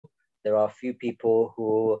there are a few people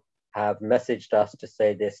who have messaged us to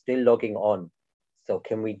say they're still logging on. So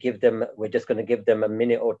can we give them, we're just going to give them a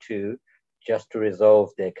minute or two just to resolve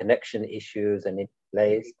their connection issues and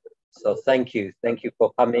delays. So thank you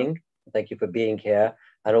for coming. Thank you for being here.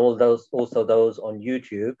 And all those, also those on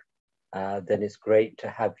YouTube, then it's great to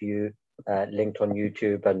have you linked on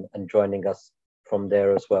YouTube and joining us from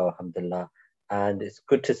there as well, alhamdulillah. And it's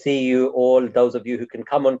good to see you all, those of you who can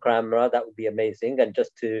come on camera, that would be amazing. And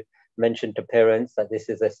just to mention to parents that this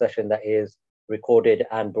is a session that is recorded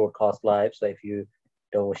and broadcast live. So if you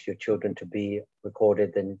don't wish your children to be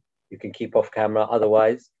recorded, then you can keep off camera.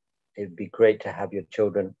 Otherwise, it'd be great to have your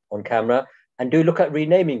children on camera. And do look at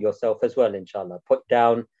renaming yourself as well, inshallah. Put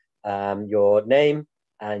down your name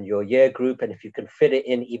and your year group, and if you can fit it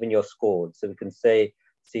in, even your score. So we can say,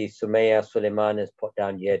 see, Sumaya Suleiman has put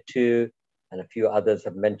down year 2, and a few others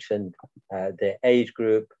have mentioned their age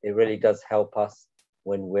group. It really does help us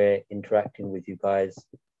when we're interacting with you guys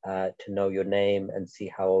to know your name and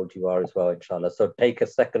see how old you are as well, inshallah. So take a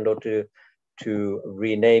second or two to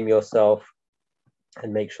rename yourself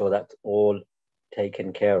and make sure that's all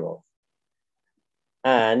taken care of.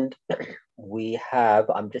 And we have,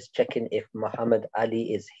 I'm just checking if Muhammad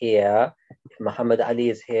Ali is here. If Muhammad Ali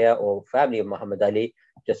is here, or family of Muhammad Ali,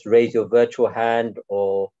 just raise your virtual hand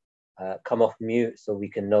or come off mute so we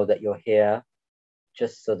can know that you're here,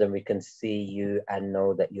 just so then we can see you and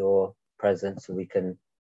know that you're present, so we can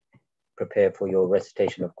prepare for your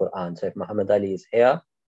recitation of Quran. So if Muhammad Ali is here,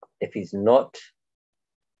 if he's not,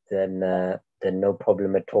 then no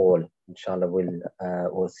problem at all. Inshallah,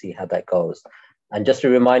 we'll see how that goes. And just a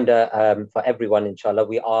reminder for everyone, inshallah,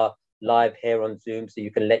 we are live here on Zoom, so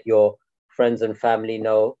you can let your friends and family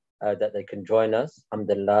know that they can join us.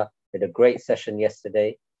 Alhamdulillah, we had a great session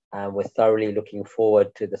yesterday, and we're thoroughly looking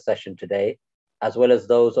forward to the session today, as well as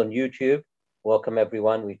those on YouTube. Welcome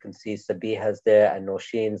everyone. We can see Sabiha's there and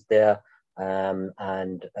Nosheen's there,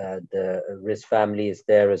 and the Riz family is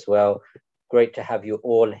there as well. Great to have you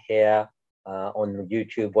all here on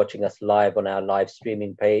YouTube watching us live on our live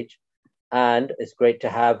streaming page. And it's great to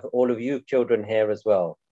have all of you children here as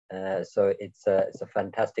well. So it's a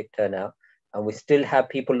fantastic turnout. And we still have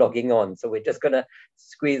people logging on. So we're just going to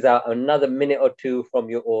squeeze out another minute or two from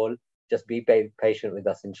you all. Just be patient with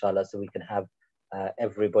us, inshallah, so we can have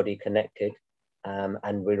everybody connected.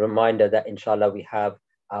 And we reminder that, inshallah, we have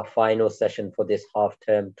our final session for this half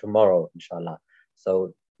term tomorrow, inshallah.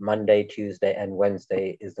 So Monday, Tuesday, and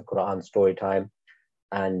Wednesday is the Quran story time.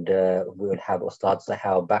 And we will have Ustad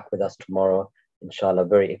Sohail back with us tomorrow, inshallah.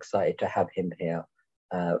 Very excited to have him here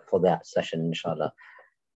for that session, inshallah.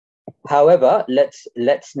 However,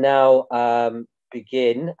 let's now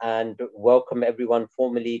begin and welcome everyone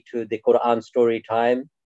formally to the Quran story time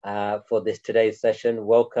for this today's session.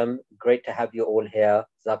 Welcome, great to have you all here.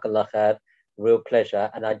 Jazakallah khair, real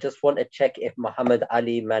pleasure. And I just want to check if Muhammad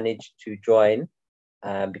Ali managed to join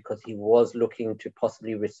because he was looking to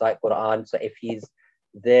possibly recite Quran. So if he's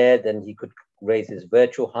there, then he could raise his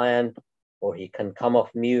virtual hand, or he can come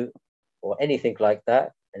off mute or anything like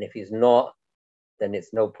that. And if he's not, then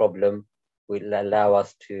it's no problem. We'll allow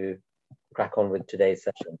us to crack on with today's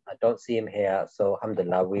session. I don't see him here, so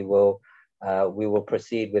alhamdulillah, we will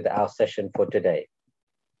proceed with our session for today.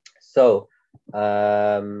 So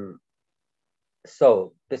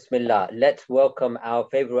Bismillah, let's welcome our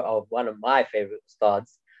favorite, of one of my favorite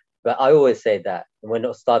Ustads. But I always say that when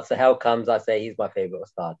Ustad Sohail comes, I say he's my favorite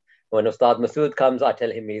Ustad. When Ustad Masood comes, I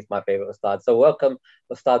tell him he's my favorite Ustad. So welcome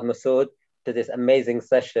Ustad Masood to this amazing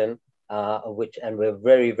session, and we're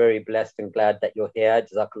very, very blessed and glad that you're here.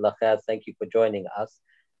 Jazakallah khair. Thank you for joining us.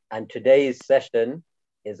 And today's session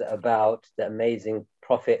is about the amazing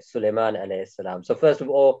Prophet Suleiman alayhi salam. So first of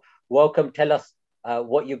all, welcome. Tell us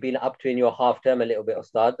what you've been up to in your half term a little bit,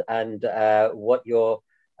 Ustad, and what you're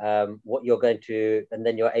going to, and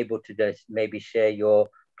then you're able to just maybe share your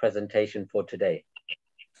presentation for today.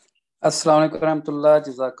 Assalamu alaikum warahmatullah,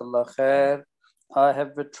 jazakallah khair. I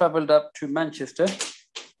have traveled up to Manchester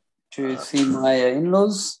to see my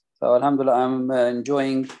in-laws. So alhamdulillah, I'm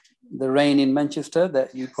enjoying the rain in Manchester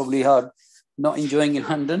that you probably are not enjoying in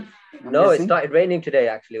London. No, it started raining today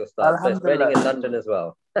actually, Ustad. So it's raining in London as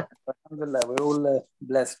well. Alhamdulillah, we're all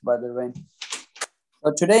blessed by the rain.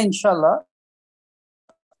 So today, inshallah,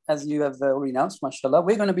 as you have already announced, mashallah,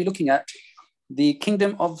 we're going to be looking at the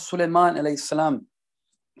kingdom of Suleiman alayhi salam.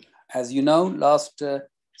 As you know, last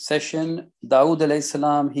session, Dawud alayhi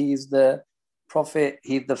salam, he is the prophet,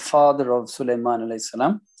 he's the father of Suleiman alayhi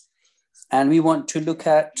salam. And we want to look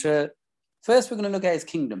at, first we're going to look at his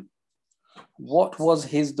kingdom. What was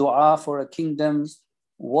his dua for a kingdom?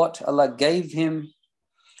 What Allah gave him?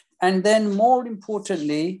 And then more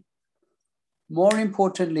importantly, more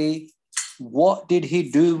importantly, what did he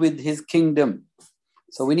do with his kingdom?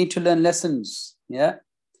 So we need to learn lessons. Yeah.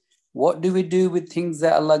 What do we do with things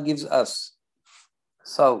that Allah gives us?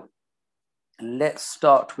 So let's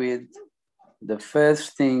start with the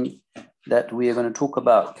first thing that we are going to talk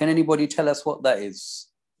about. Can anybody tell us what that is?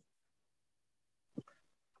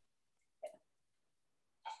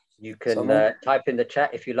 You can type in the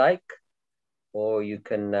chat if you like, or you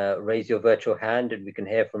can raise your virtual hand and we can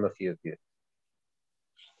hear from a few of you.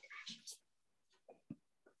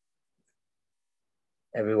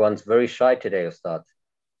 Everyone's very shy today, Ustad.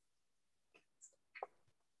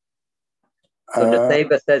 So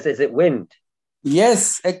Nusayba says, is it wind?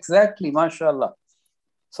 Yes, exactly, mashallah.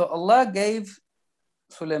 So Allah gave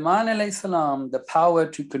Suleiman alayhi salam the power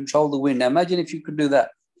to control the wind. Now imagine if you could do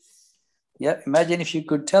that. Yeah, imagine if you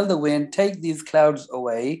could tell the wind, take these clouds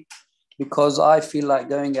away because I feel like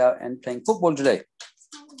going out and playing football today.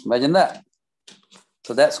 Imagine that.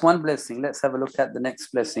 So that's one blessing. Let's have a look at the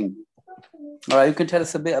next blessing. All right, you can tell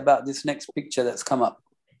us a bit about this next picture that's come up.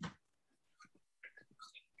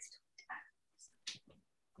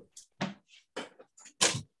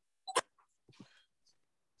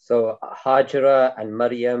 So Hajra and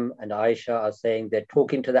Maryam and Aisha are saying they're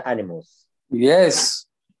talking to the animals. Yes.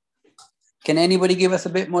 Can anybody give us a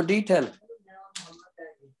bit more detail?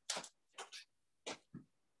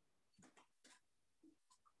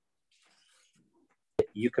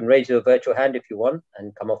 You can raise your virtual hand if you want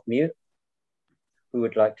and come off mute. Who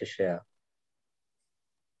would like to share?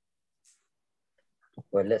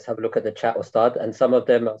 Well, let's have a look at the chat, Ustad. And some of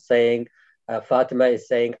them are saying, Fatima is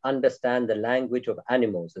saying, understand the language of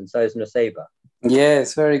animals. And so is Nusayba.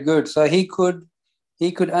 Yes, very good. So he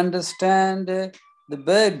could understand the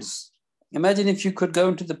birds. Imagine if you could go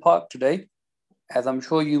into the park today, as I'm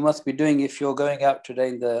sure you must be doing if you're going out today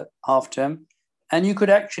in the half term, and you could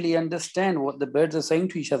actually understand what the birds are saying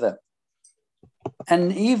to each other.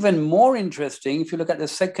 And even more interesting, if you look at the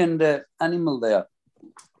second animal there,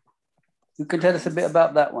 you can tell us a bit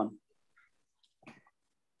about that one.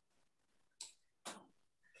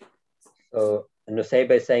 So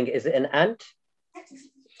Nusayba is saying, is it an ant?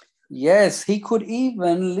 Yes, he could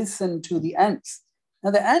even listen to the ants.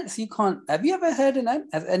 Now the ants, you can't, have you ever heard an ant?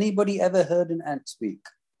 Has anybody ever heard an ant speak?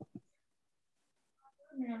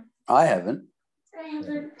 No. I haven't.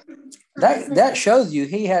 That shows you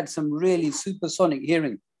he had some really supersonic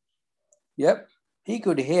hearing. Yep. He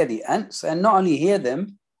could hear the ants, and not only hear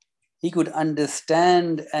them, he could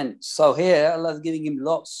understand ants. So here Allah is giving him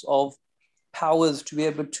lots of powers to be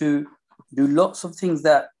able to do lots of things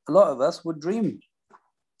that a lot of us would dream.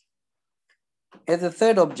 As a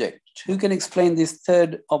third object, who can explain this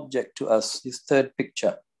third object to us, this third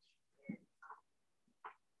picture?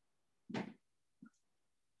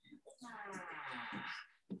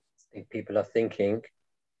 I think people are thinking.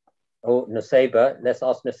 Oh, Nusayba, let's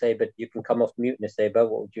ask Nusayba. You can come off mute, Nusayba.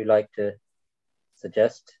 What would you like to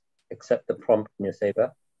suggest? Accept the prompt,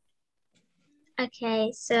 Nusayba.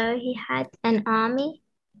 Okay, so he had an army.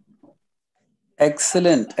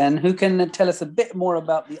 Excellent. And who can tell us a bit more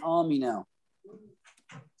about the army now?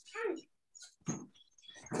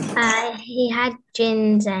 He had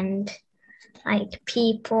jinns and like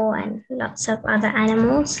people and lots of other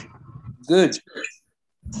animals. Good.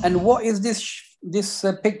 And what is this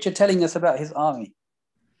picture telling us about his army?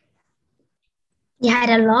 He had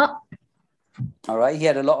a lot. All right, he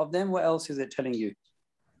had a lot of them. What else is it telling you?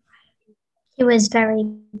 He was very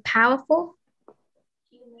powerful.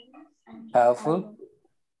 Powerful.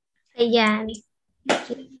 Yeah,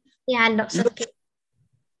 he had lots of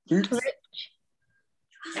people.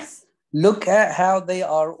 Look at how they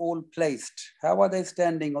are all placed. How are they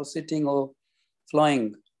standing or sitting or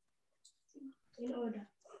flying? In order.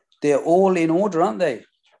 They're all in order, aren't they?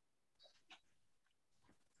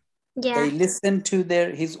 Yeah. They listen to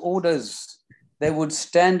his orders. They would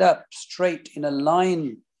stand up straight in a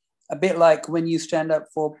line, a bit like when you stand up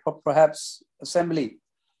for perhaps assembly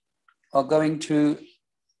or going to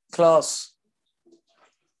class.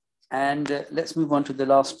 And let's move on to the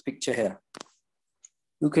last picture here.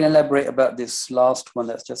 Who can elaborate about this last one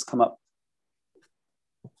that's just come up?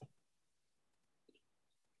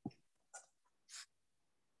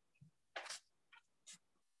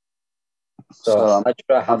 So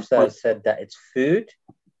Hajra Hafsa said that it's food.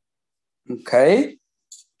 Okay.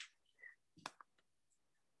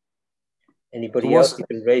 Anybody else? You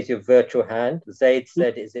can raise your virtual hand. Zaid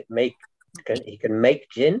said, "Is it make? He can make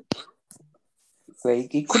jinn."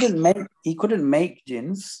 Wait, he couldn't make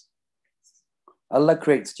jinns. Allah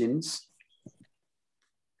creates jinns.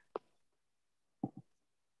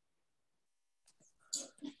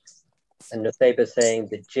 And Nusayb is saying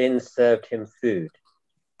the jinn served him food.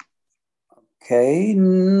 Okay,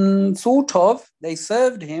 sort of. They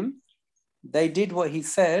served him. They did what he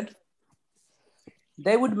said.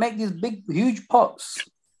 They would make these big, huge pots.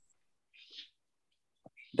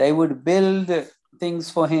 They would build things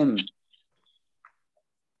for him.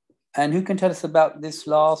 And who can tell us about this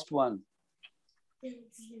last one?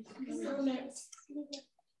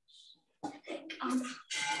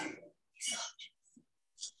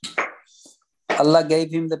 Allah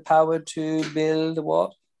gave him the power to build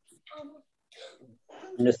what?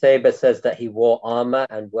 Nusayba says that he wore armor,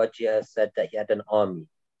 and Wajia said that he had an army.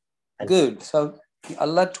 And good. So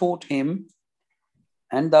Allah taught him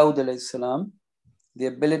and Dawud alayhi salam the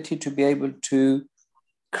ability to be able to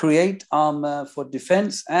create armor for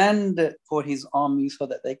defense and for his army so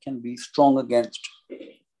that they can be strong against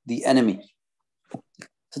the enemy.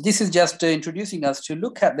 So this is just introducing us to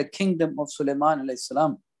look at the kingdom of Suleiman alayhi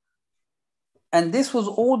salam. And this was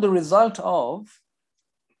all the result of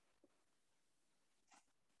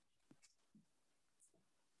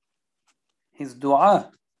his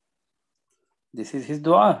dua. This is his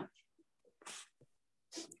dua.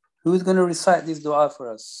 Who is going to recite this dua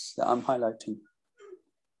for us that I'm highlighting?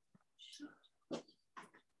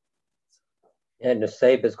 yeah,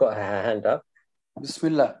 Nusayb has got her hand up.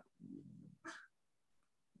 Bismillah.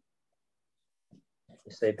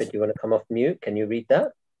 Nusayb, do you want to come off mute? Can you read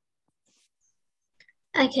that?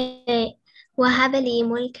 Okay. وهب لي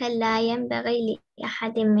ملكا لا ينبغي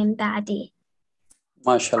لأحد من بعدي.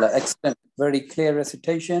 MashaAllah, excellent. Very clear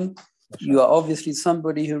recitation. You are obviously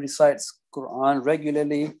somebody who recites Quran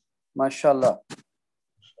regularly. MashaAllah.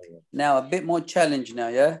 Now a bit more challenge now,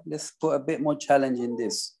 yeah? Let's put a bit more challenge in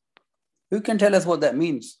this. Who can tell us what that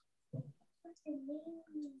means?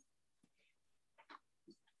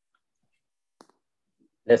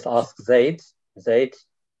 Let's ask Zaid. Zaid,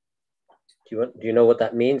 do you know what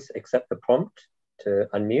that means? Accept the prompt to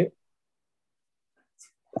unmute.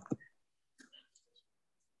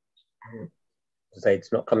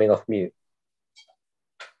 Zaid's not coming off mute.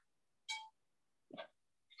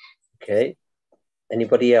 Okay.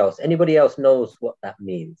 Anybody else? Anybody else knows what that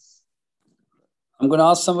means? I'm going to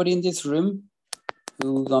ask somebody in this room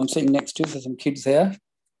who I'm sitting next to. There's some kids here.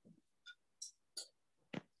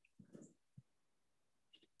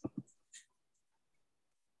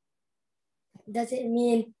 Does it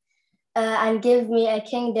mean and give me a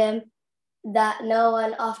kingdom that no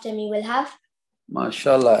one after me will have?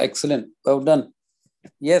 MashaAllah, excellent. Well done.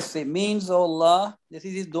 Yes, it means, oh Allah, this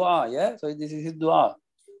is his dua, yeah? So this is his dua.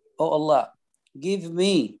 Oh Allah, give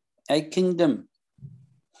me a kingdom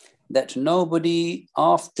that nobody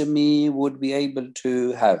after me would be able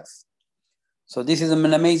to have. So this is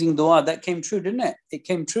an amazing dua. That came true, didn't it? It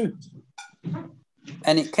came true.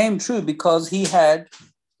 And it came true because he had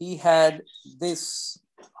this,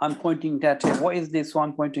 I'm pointing at it. What is this one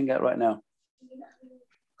I'm pointing at right now?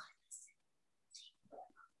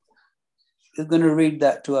 Who's going to read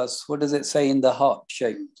that to us? What does it say in the heart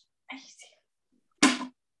shape?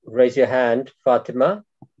 Raise your hand, Fatima.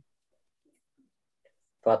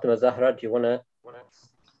 Fatima Zahra, do you want to?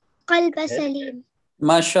 قلب سليم.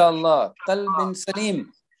 MashaAllah, qalbin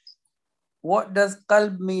salim. What does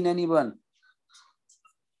qalb mean, anyone?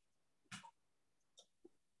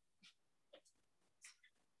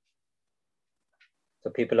 So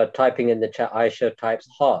people are typing in the chat. Aisha types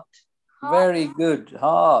heart. Very good.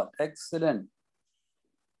 Heart. Excellent.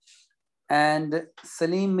 And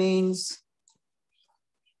salim means?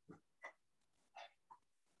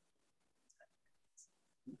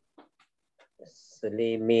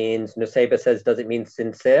 Salim means, Nusayba says, does it mean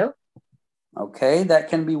sincere? Okay, that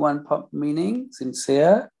can be one meaning,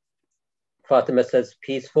 sincere. Fatima says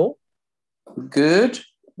peaceful. Good.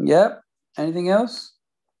 Yep. Anything else?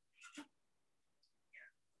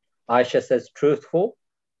 Aisha says truthful.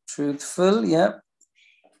 Truthful. Yep.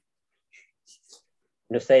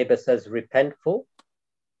 Nusayba says repentful.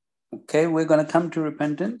 Okay, we're going to come to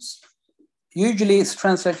repentance. Usually it's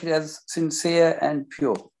translated as sincere and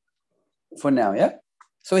pure for now, yeah?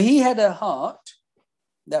 So he had a heart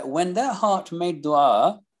that when that heart made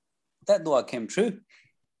dua, that dua came true.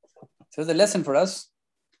 So the lesson for us,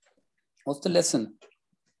 what's the lesson?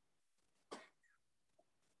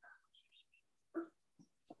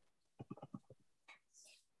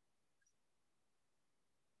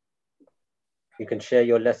 You can share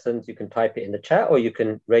your lessons, you can type it in the chat, or you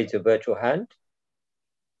can raise your virtual hand.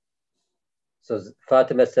 So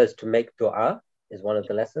Fatima says to make dua is one of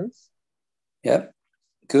the lessons. Yeah,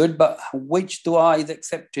 good. But which dua is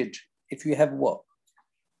accepted if you have what?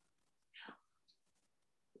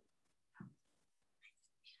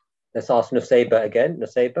 Let's ask Nusayba again.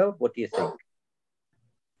 Nusayba, what do you think?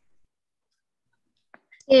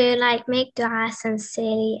 You like make dua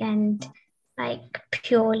sincerely and like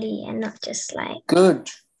purely and not just like. Good,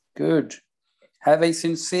 good. Have a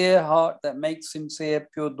sincere heart that makes sincere,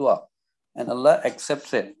 pure dua. And Allah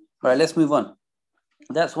accepts it. All right, let's move on.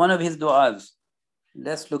 That's one of his du'as.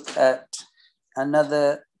 Let's look at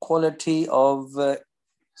another quality of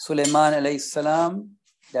Suleiman alayhi salam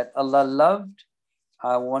that Allah loved.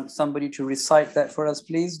 I want somebody to recite that for us,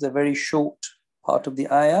 please. The very short part of the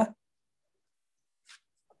ayah.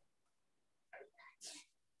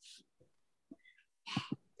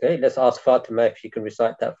 Okay, let's ask Fatima if she can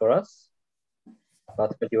recite that for us.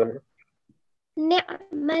 Fatima, do you want to?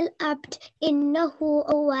 Ni'mal abd innahu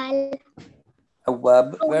awwal.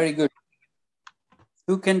 Awwab, very good.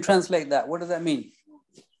 Who can translate that? What does that mean?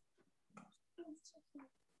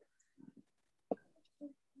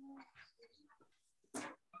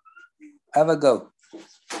 Have a go.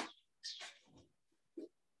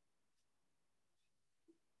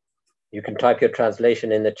 You can type your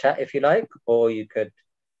translation in the chat if you like, or you could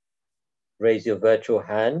raise your virtual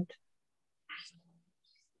hand.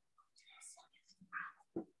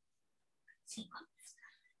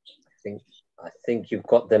 I think you've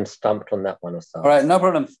got them stumped on that one, Ustad. All right, no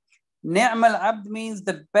problem. Ni'mal abd means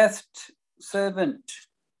the best servant.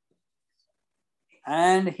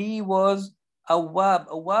 And he was awwab.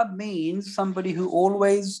 Awwab means somebody who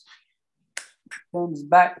always comes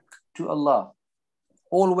back to Allah,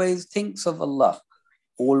 always thinks of Allah,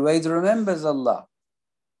 always remembers Allah,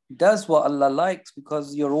 does what Allah likes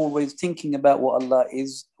because you're always thinking about what Allah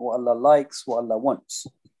is, what Allah likes, what Allah wants.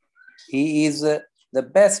 He is the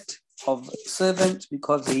best of servants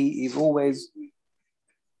because he is always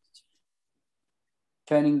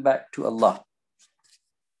turning back to Allah.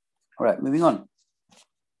 All right, moving on.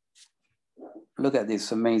 Look at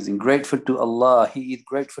this, amazing. Grateful to Allah. He is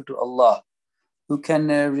grateful to Allah. Who can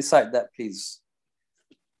recite that, please?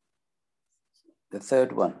 The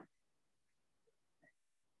third one.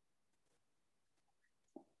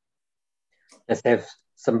 Let's have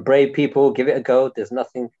some brave people. Give it a go. There's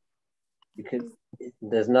nothing you can.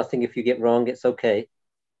 There's nothing if you get wrong. It's okay.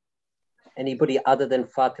 Anybody other than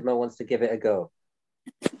Fatima wants to give it a go.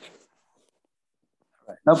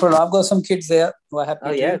 Right. No problem. I've got some kids there who are happy.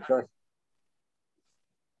 Oh yeah, sure.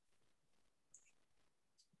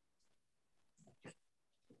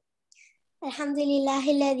 Alhamdulillah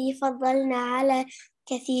alladhi faddalna ala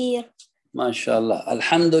kathir. MashaAllah.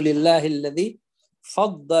 Alhamdulillah alladhi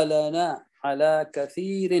faddalana ala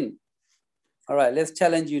kathirin. All right, let's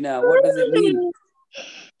challenge you now. What does it mean?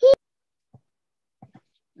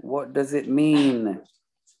 What does it mean?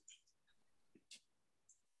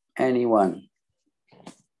 Anyone?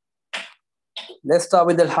 Let's start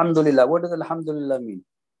with Alhamdulillah. What does Alhamdulillah mean?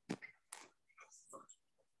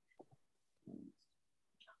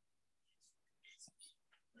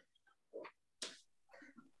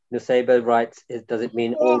 Nusayba writes, does it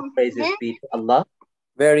mean all praises be to Allah?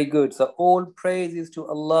 Very good. So all praises to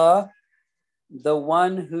Allah, the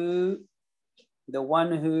one who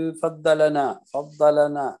faddalana.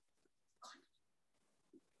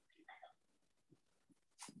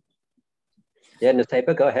 Yeah,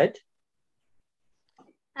 Nusayba, go ahead.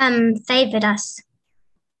 Favored us.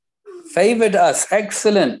 Favored us.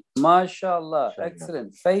 Excellent. MashaAllah.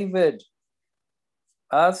 Excellent. Favored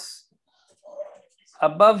us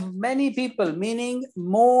above many people, meaning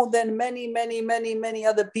more than many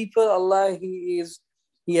other people. Allah, He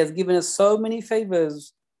has given us so many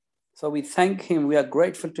favors. So we thank Him. We are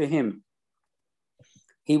grateful to Him.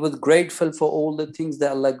 He was grateful for all the things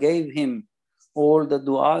that Allah gave him, all the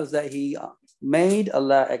du'as that he made.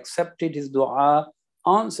 Allah accepted his du'a,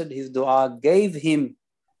 answered his du'a, gave him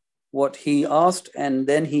what he asked, and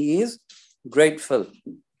then he is grateful.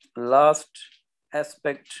 Last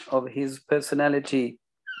aspect of his personality,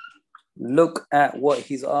 look at what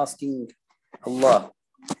he's asking Allah.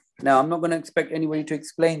 Now, I'm not going to expect anybody to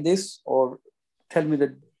explain this or tell me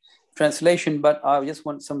the translation, but I just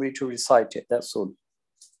want somebody to recite it, that's all.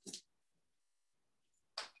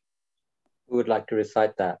 Who would like to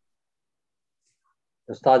recite that?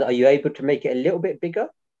 Ustad, are you able to make it a little bit bigger?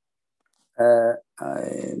 I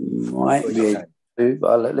might be able to,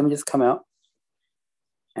 but let me just come out.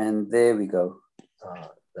 And there we go.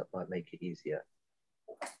 That might make it easier.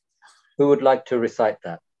 Who would like to recite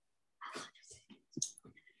that?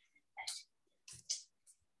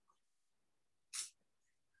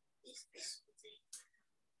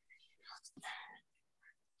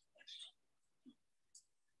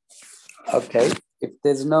 Okay, if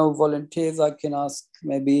there's no volunteers, I can ask,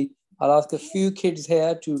 maybe I'll ask a few kids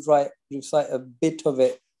here to recite a bit of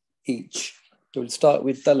it each. So we'll start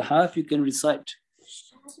with Talha. If you can recite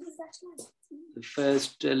the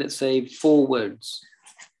first, let's say, 4 words.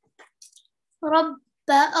 رب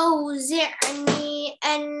أوزعني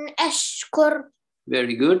أن أشكر.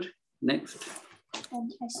 Very good. Next. أن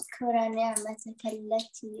أشكر نعمتك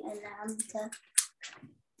التي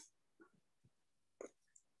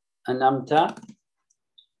أنعمت.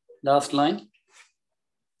 Last line.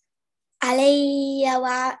 علي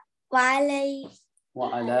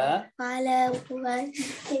وعلى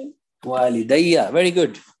والدي. Very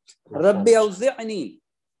good. Rabbi awzi'ni.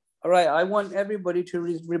 All right, I want everybody to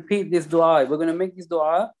repeat this dua. We're going to make this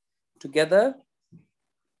dua together.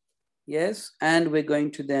 Yes, and we're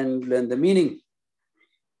going to then learn the meaning.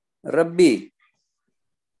 Rabbi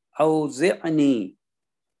awzi'ni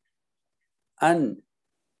an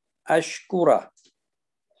ashkura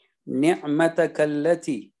ni'mataka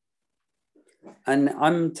allati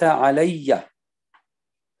an'amta alayya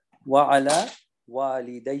wa ala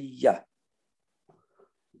walidayya.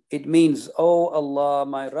 It means, oh Allah,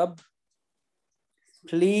 my Rabb,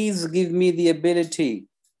 please give me the ability,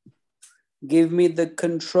 give me the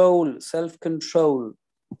control, self-control,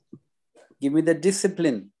 give me the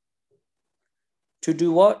discipline to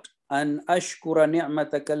do what? An ashkura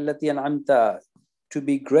ni'mataka allati an'amta, to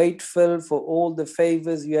be grateful for all the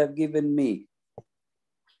favors you have given me.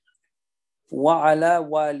 Wa ala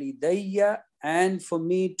walidayya, and for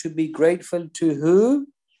me to be grateful to who?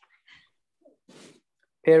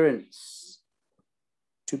 Parents.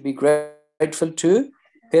 To be grateful to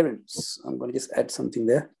parents. I'm going to just add something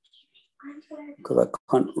there because I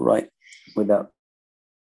can't write without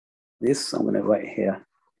this. I'm going to write here.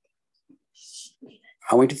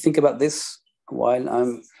 I want you to think about this while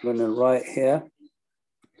I'm going to write here.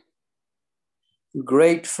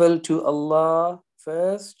 Grateful to Allah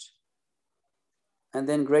first, and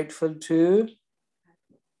then grateful to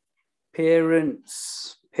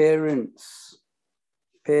parents.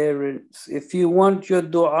 If you want your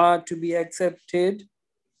dua to be accepted,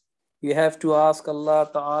 you have to ask Allah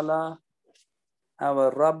Ta'ala,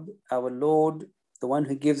 our Rabb, our Lord, the one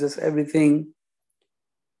who gives us everything,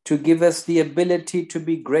 to give us the ability to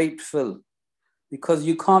be grateful. Because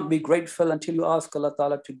you can't be grateful until you ask Allah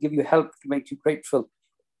Ta'ala to give you help to make you grateful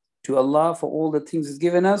to Allah for all the things He's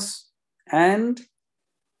given us, and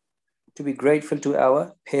to be grateful to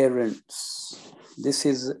our parents. This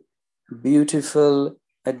is beautiful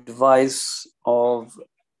advice of,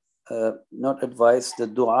 not advice, the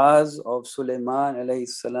du'as of Suleiman alayhi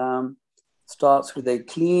salam starts with a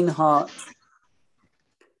clean heart.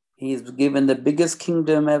 He's given the biggest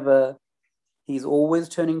kingdom ever. He's always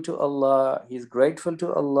turning to Allah. He's grateful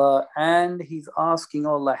to Allah, and he's asking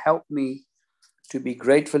Allah, help me to be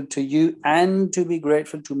grateful to you and to be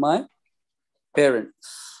grateful to my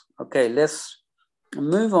parents. Okay, let's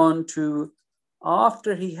move on to,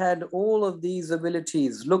 after he had all of these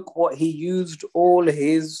abilities, look what he used all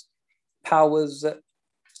his powers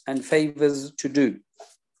and favors to do.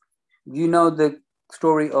 You know the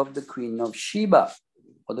story of the Queen of Sheba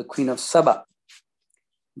or the Queen of Saba.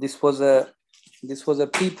 This was a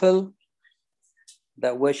people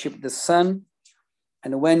that worshipped the sun,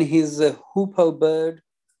 and when his hoopoe bird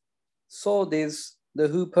saw this, the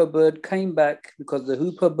hoopoe bird came back, because the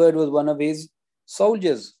hoopoe bird was one of his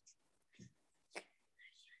soldiers,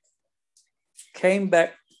 came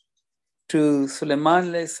back to Suleiman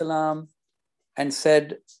alayhi salam and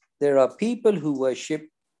said, there are people who worship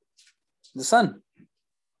the sun.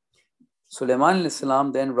 Suleiman alayhi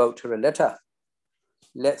salam then wrote her a letter.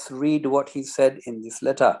 Let's read what he said in this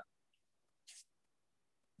letter.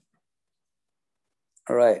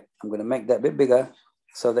 All right, I'm going to make that a bit bigger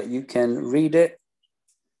so that you can read it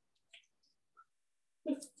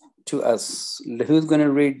to us. Who's going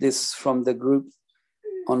to read this from the group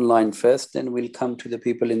online first? Then we'll come to the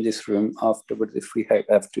people in this room afterwards if we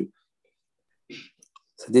have to.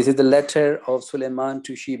 So this is the letter of Suleiman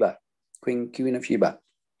to Sheba, Queen of Sheba.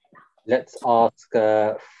 Let's ask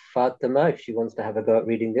Fatima if she wants to have a go at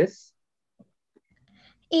reading this.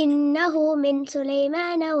 إنه من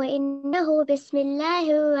سليمان وإنه بسم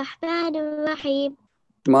الله الرحمن الرحيم.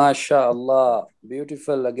 MashaAllah.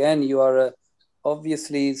 Beautiful. Again, you are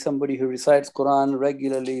obviously somebody who recites Quran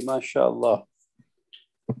regularly. MashaAllah.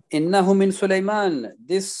 Innahu min Suleiman.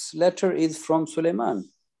 This letter is from Suleiman.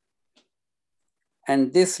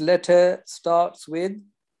 And this letter starts with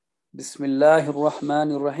Bismillahir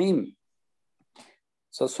Rahmanir Rahim.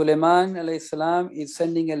 So Suleiman alayhi salam is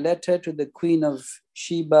sending a letter to the Queen of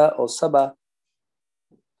Sheba or Saba,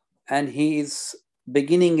 and he is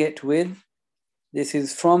beginning it with, this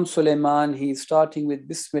is from Suleiman, he is starting with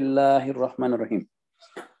Bismillahir Rahmanir Rahim.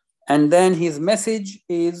 And then his message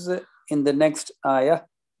is in the next ayah.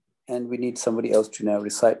 And we need somebody else to now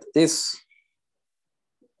recite this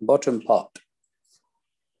bottom part.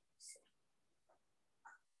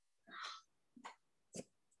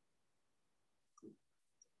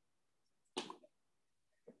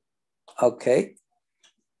 Okay.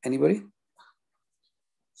 Anybody?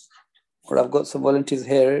 Or I've got some volunteers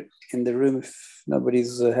here in the room if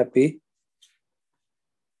nobody's happy.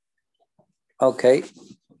 Okay.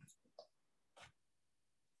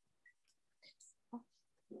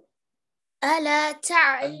 ألا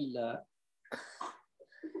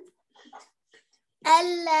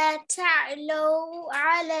تعلوا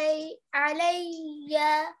علي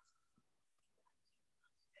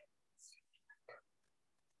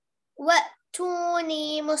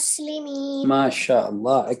وأتوني مسلمين. ما شاء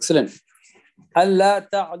الله. Excellent. ألا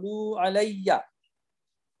تعلوا علي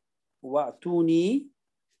وأتوني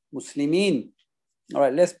مسلمين. All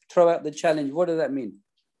right, let's throw out the challenge. What does that mean?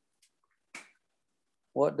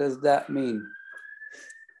 What does that mean?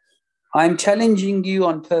 I'm challenging you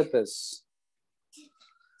on purpose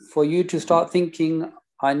for you to start thinking,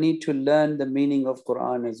 I need to learn the meaning of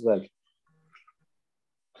Quran as well.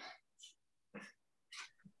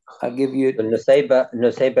 I'll give you...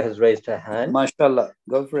 Nusayba has raised her hand. MashaAllah.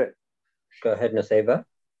 Go for it. Go ahead, Nusayba.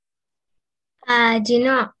 Do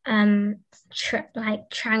not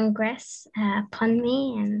transgress upon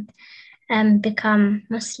me and become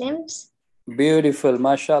Muslims. Beautiful.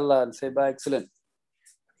 MashaAllah. Nusayba, excellent.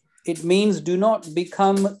 It means do not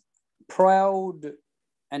become proud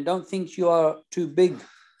and don't think you are too big.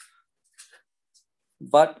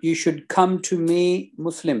 But you should come to me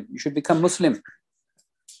Muslim. You should become Muslim.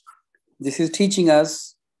 This is teaching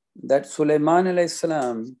us that Suleiman alayhi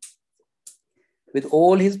salam, with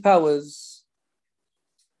all his powers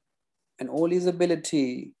and all his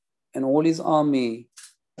ability and all his army,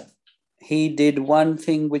 he did one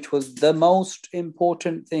thing which was the most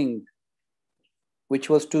important thing, which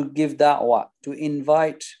was to give da'wah, to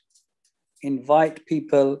invite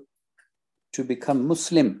people to become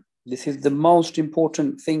Muslim. This is the most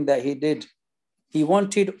important thing that he did. He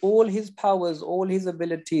wanted all his powers, all his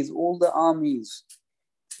abilities, all the armies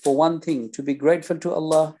for one thing, to be grateful to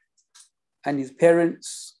Allah and his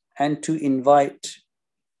parents and to invite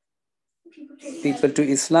people to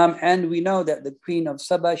Islam. And we know that the Queen of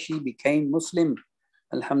Saba, she became Muslim.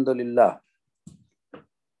 Alhamdulillah.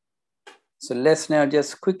 So let's now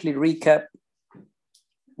just quickly recap.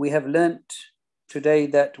 We have learnt today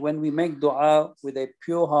that when we make dua with a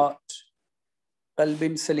pure heart,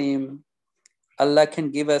 qalbin salim, Allah can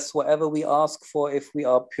give us whatever we ask for if we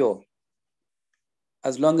are pure.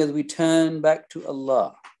 As long as we turn back to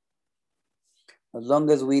Allah, as long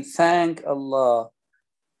as we thank Allah,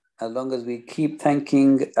 as long as we keep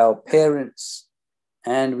thanking our parents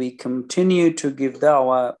and we continue to give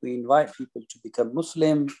da'wah, we invite people to become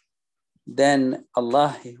Muslim, then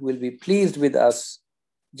Allah will be pleased with us,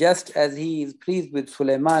 just as He is pleased with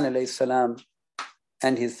Suleiman alayhi salam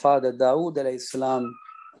and his father Dawud alayhi salam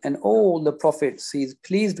and all the prophets. He is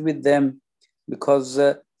pleased with them because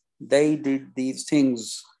they did these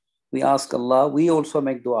things. We ask Allah, we also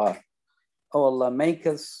make dua. Oh Allah,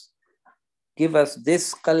 give us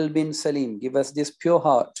this qalbin salim, give us this pure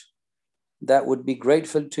heart that would be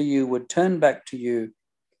grateful to you, would turn back to you,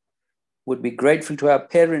 would be grateful to our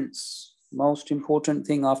parents. Most important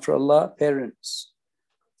thing after Allah, parents.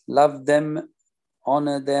 Love them,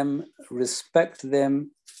 honor them, respect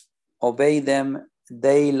them, obey them.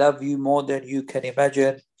 They love you more than you can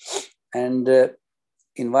imagine. And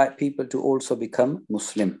invite people to also become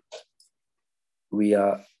Muslim. We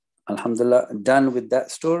are, alhamdulillah, done with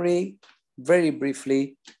that story. Very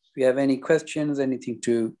briefly, if you have any questions, anything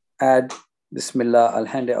to add, Bismillah, I'll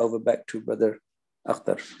hand it over back to Brother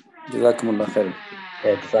Akhtar. Jazakumullah khair.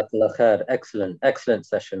 Yeah, Jazakallah khair. Excellent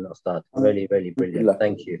session, Ustad. Really, really brilliant.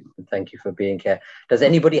 Thank you. And thank you for being here. Does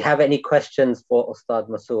anybody have any questions for Ustad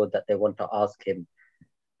Masood that they want to ask him?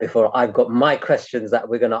 Before I've got my questions that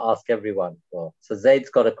we're going to ask everyone for. So Zaid's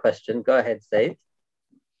got a question. Go ahead, Zaid.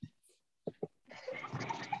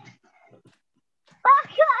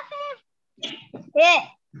 Yeah.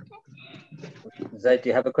 Zaid, do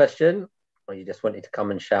you have a question? Or you just wanted to come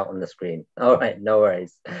and shout on the screen? All right, no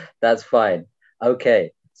worries. That's fine.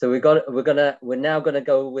 Okay. So we're now gonna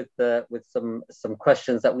go with some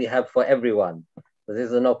questions that we have for everyone. So this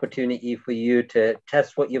is an opportunity for you to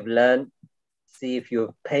test what you've learned, see if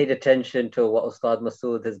you've paid attention to what Ustad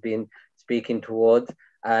Masood has been speaking towards.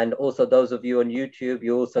 And also those of you on YouTube,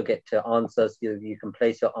 you also get to answer. So you can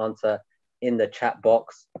place your answer in the chat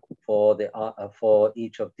box for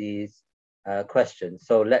each of these questions.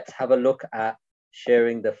 So let's have a look at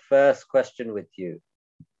sharing the first question with you.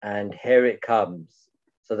 And here it comes.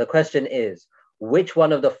 So the question is, which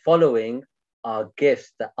one of the following are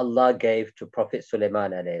gifts that Allah gave to Prophet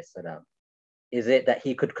Suleiman alayhi salam? Is it that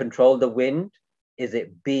he could control the wind? Is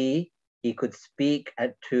it B, he could speak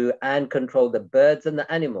to and control the birds and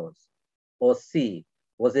the animals? Or C,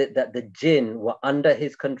 was it that the jinn were under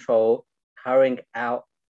his control, carrying out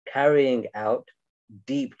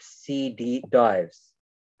deep sea dives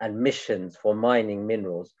and missions for mining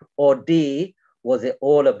minerals? Or D, was it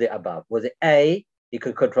all of the above? Was it A, he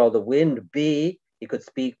could control the wind, B, he could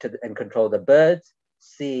speak to and control the birds,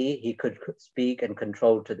 C, he could speak and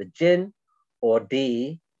control to the jinn, or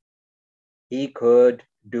D, he could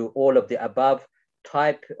do all of the above?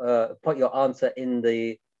 Put your answer in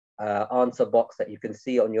the answer box that you can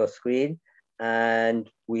see on your screen, and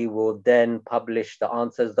we will then publish the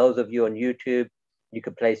answers. Those of you on YouTube, you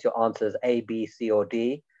can place your answers A, B, C, or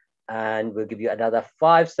D, and we'll give you another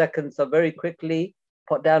 5 seconds. So very quickly,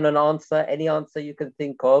 put down an answer, any answer you can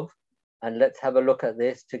think of, and let's have a look at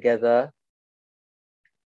this together.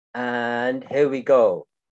 And here we go.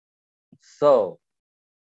 So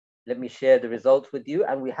let me share the results with you.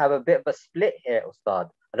 And we have a bit of a split here, Ustad.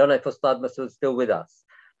 I don't know if Ustad Masood is still with us,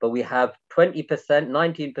 but we have 20%,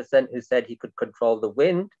 19% who said he could control the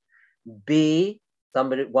wind. B,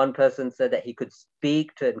 one person said that he could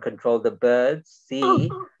speak to and control the birds. C,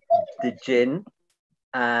 the jinn.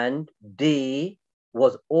 And D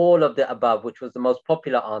was all of the above, which was the most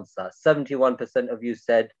popular answer. 71% of you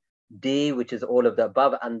said D, which is all of the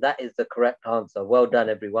above, and that is the correct answer. Well done,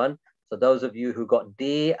 everyone. So those of you who got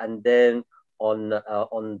D, and then on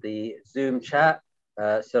the Zoom chat,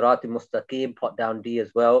 Sirati Mustaqim, put down D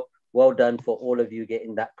as well. Well done for all of you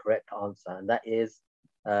getting that correct answer. And that is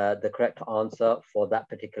the correct answer for that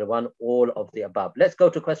particular one, all of the above. Let's go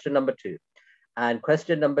to question number 2. And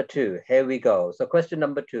question number 2, here we go. So question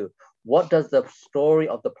number 2, what does the story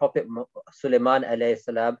of the Prophet Suleiman alayhi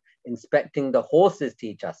salam inspecting the horses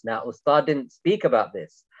teach us? Now, Ustad didn't speak about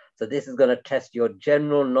this. So this is going to test your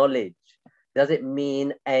general knowledge. Does it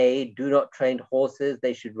mean A, do not train horses,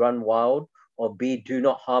 they should run wild? Or B, do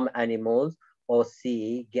not harm animals? Or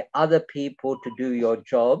C, get other people to do your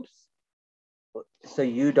jobs so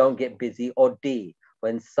you don't get busy? Or D,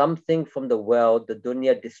 when something from the world, the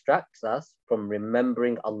dunya, distracts us from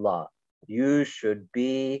remembering Allah, you should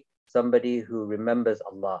be somebody who remembers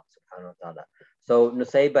Allah subhanahu wa ta'ala. So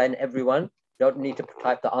Nusayba and everyone, don't need to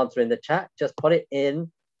type the answer in the chat, just put it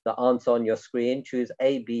in the answer on your screen. Choose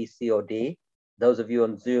A, B, C, or D. Those of you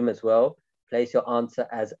on Zoom as well, place your answer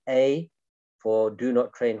as A for do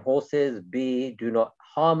not train horses, B, do not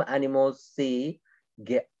harm animals, C,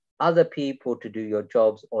 get other people to do your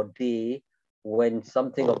jobs, or D, when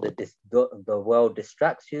something of the world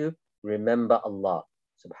distracts you, remember Allah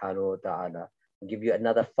subhanahu wa ta'ala. I'll give you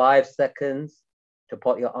another 5 seconds to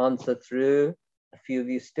put your answer through. A few of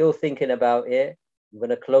you still thinking about it. I'm going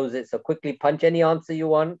to close it, so quickly punch any answer you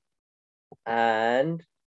want. And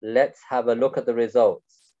let's have a look at the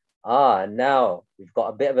results. Now we've got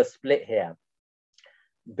a bit of a split here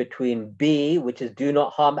between B, which is do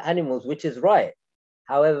not harm animals, which is right.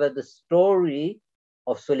 However, the story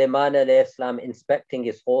of Suleiman alayhi salam inspecting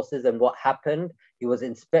his horses, and what happened, he was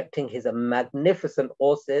inspecting his magnificent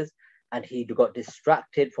horses and he got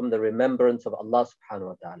distracted from the remembrance of Allah subhanahu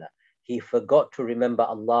wa ta'ala. He forgot to remember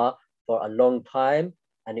Allah for a long time,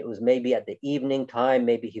 and it was maybe at the evening time,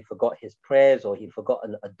 maybe he forgot his prayers or he forgot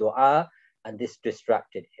a dua, and this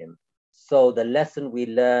distracted him. So the lesson we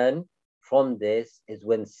learn from this is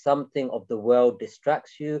when something of the world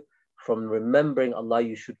distracts you from remembering Allah,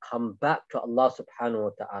 you should come back to Allah subhanahu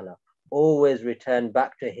wa ta'ala. Always return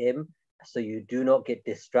back to Him so you do not get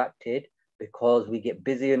distracted, because we get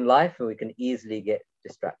busy in life and we can easily get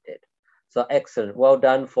distracted. So excellent. Well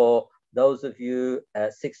done for those of you,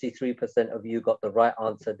 63% of you got the right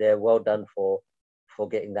answer there. Well done for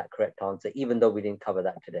getting that correct answer, even though we didn't cover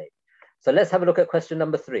that today. So let's have a look at question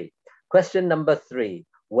number 3. Question number 3,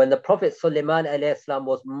 when the Prophet Suleiman alayhi salam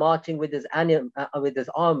was marching with his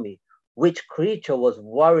army, which creature was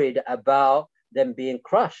worried about them being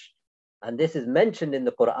crushed? And this is mentioned in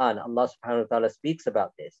the Quran. Allah subhanahu wa ta'ala speaks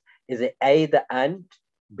about this. Is it A, the ant,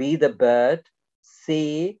 B, the bird,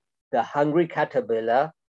 C, the hungry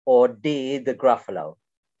caterpillar, or D, the gruffalo?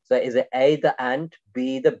 So is it A, the ant,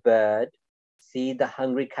 B, the bird, C, the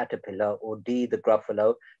hungry caterpillar, or D, the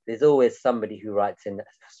gruffalo? There's always somebody who writes in a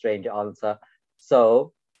strange answer.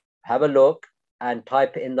 So have a look and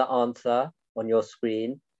type in the answer on your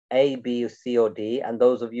screen, A, B, C, or D. And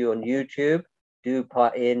those of you on YouTube, do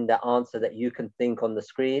put in the answer that you can think on the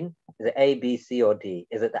screen. Is it A, B, C, or D?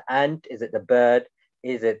 Is it the ant? Is it the bird?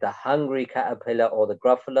 Is it the hungry caterpillar or the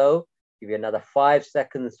gruffalo? Give you another 5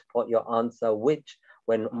 seconds to put your answer. Which,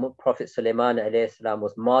 when Prophet Suleiman alayhi salam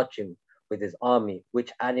was marching with his army,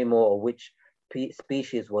 which animal or which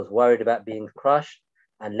species was worried about being crushed?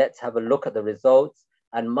 And let's have a look at the results.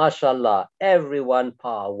 And mashallah, everyone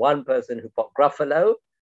par. One person who put gruffalo,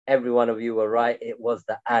 every one of you were right. It was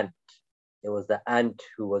the ant. It was the ant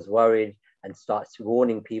who was worried and starts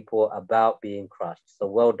warning people about being crushed. So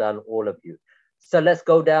well done, all of you. So let's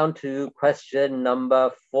go down to question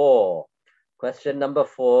number 4. Question number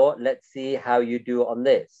 4, let's see how you do on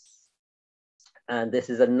this. And this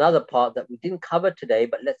is another part that we didn't cover today,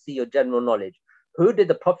 but let's see your general knowledge. Who did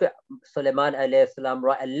the Prophet Suleiman alayhi salam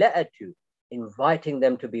write a letter to, inviting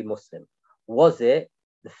them to be Muslim? Was it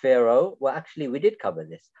the Pharaoh? Well, actually, we did cover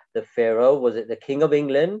this. The Pharaoh, was it the King of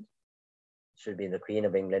England? Should be the Queen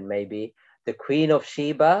of England, maybe. The Queen of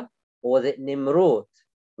Sheba, or was it Nimrud,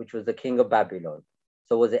 which was the King of Babylon?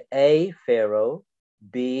 So was it A, Pharaoh,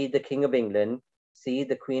 B, the King of England, C,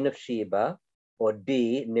 the Queen of Sheba, or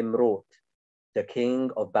D, Nimrud, the King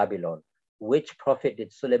of Babylon? Which prophet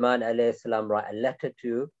did Suleiman alayhi salam write a letter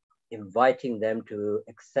to, inviting them to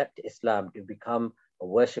accept Islam, to become a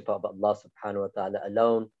worshipper of Allah subhanahu wa ta'ala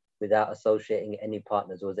alone, without associating any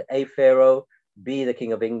partners? Was it A, Pharaoh, B, the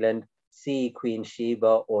King of England, C, Queen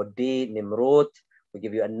Sheba, or D, Nimrud? We'll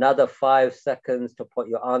give you another 5 seconds to put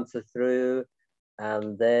your answer through.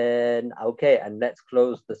 And then, okay, and let's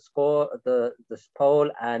close the score, this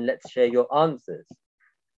poll, and let's share your answers.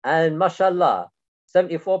 And mashallah,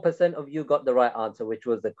 74% of you got the right answer, which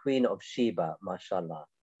was the Queen of Sheba, mashallah.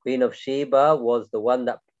 Queen of Sheba was the one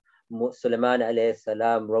that Suleiman alayhi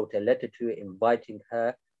salam wrote a letter to, inviting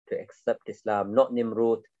her to accept Islam, not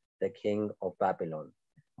Nimrud, the King of Babylon.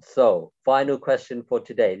 So, final question for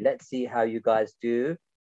today. Let's see how you guys do.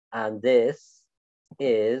 And this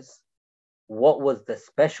is, what was the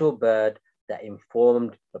special bird that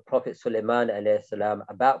informed the Prophet Suleiman alayhi salam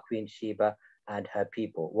about Queen Sheba and her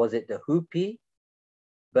people? Was it the hoopie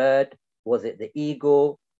bird? Was it the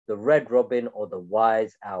eagle, the red robin, or the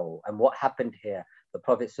wise owl? And what happened here? The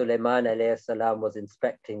Prophet Suleiman alayhi salam was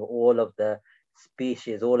inspecting all of the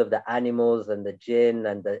species, all of the animals and the jinn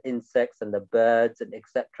and the insects and the birds and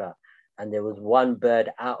etc. And there was one bird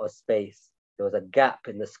out of space. There was a gap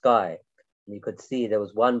in the sky. And you could see there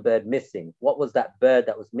was one bird missing. What was that bird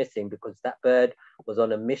that was missing? Because that bird was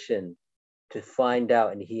on a mission to find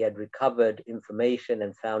out, and he had recovered information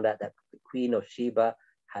and found out that the Queen of Sheba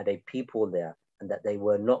had a people there and that they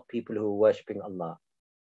were not people who were worshipping Allah.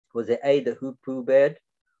 Was it A, the hoopoo bird,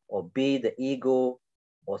 or B, the eagle,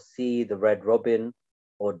 or C, the red robin,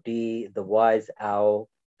 or D, the wise owl?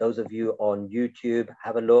 Those of you on YouTube,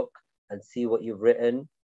 have a look and see what you've written.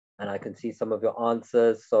 And I can see some of your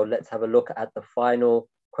answers. So let's have a look at the final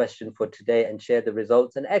question for today and share the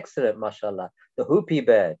results. And excellent, mashallah. The hoopie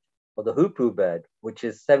bird, or the hoopoo bird, which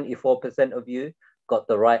is 74% of you, got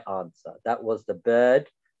the right answer. That was the bird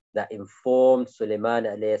that informed Suleiman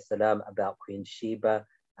alayhi salam about Queen Sheba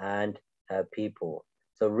and her people.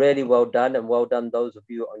 So really well done, and well done those of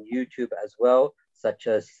you on YouTube as well, such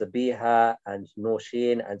as Sabiha and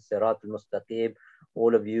Nosheen and Sirat al-Mustaqim.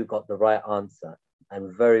 All of you got the right answer,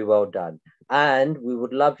 and very well done. And we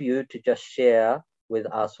would love you to just share with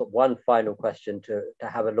us one final question to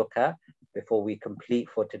have a look at before we complete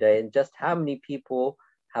for today, and just how many people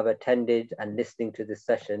have attended and listening to this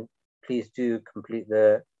session. Please do complete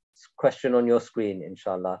the question on your screen,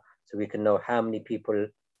 inshallah, so we can know how many people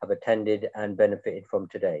have attended and benefited from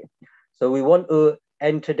today. So we want to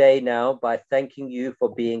end today now by thanking you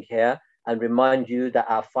for being here, and remind you that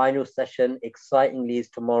our final session excitingly is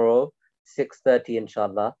tomorrow, 6:30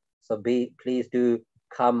 inshallah. So please do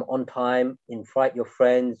come on time, invite your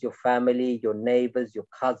friends, your family, your neighbors, your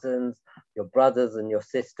cousins, your brothers and your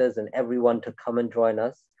sisters, and everyone to come and join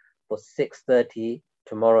us for 6:30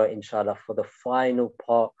 tomorrow inshallah, for the final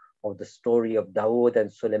part of the story of Dawud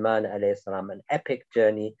and Suleiman alayhi salam, an epic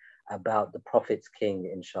journey about the Prophet's king,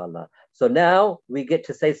 inshallah. So now we get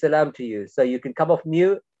to say salam to you. So you can come off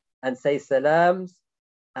mute and say salams,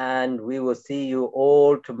 and we will see you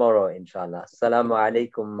all tomorrow, inshallah. Assalamu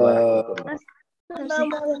alaikum wa rahmatullah.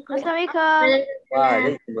 Assalamualaikum. Wa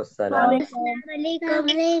alaikum assalam.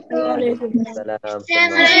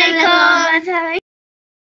 Assalamualaikum.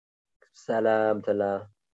 Salam tala.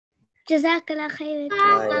 Jazakallah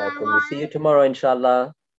khairan. We'll see you tomorrow,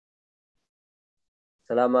 inshallah.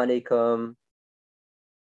 Assalamu alaikum.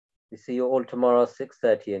 We see you all tomorrow,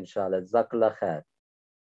 6:30, inshallah. Jazakallah khair.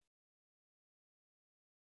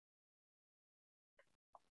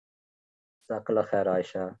 Jazakallah khair,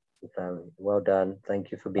 Aisha. Well done.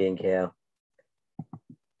 Thank you for being here.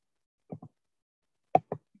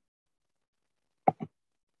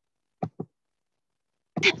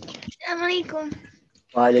 Assalamu alaikum.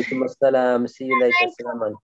 Wa alaikum assalam. See you later. Assalamu alaikum.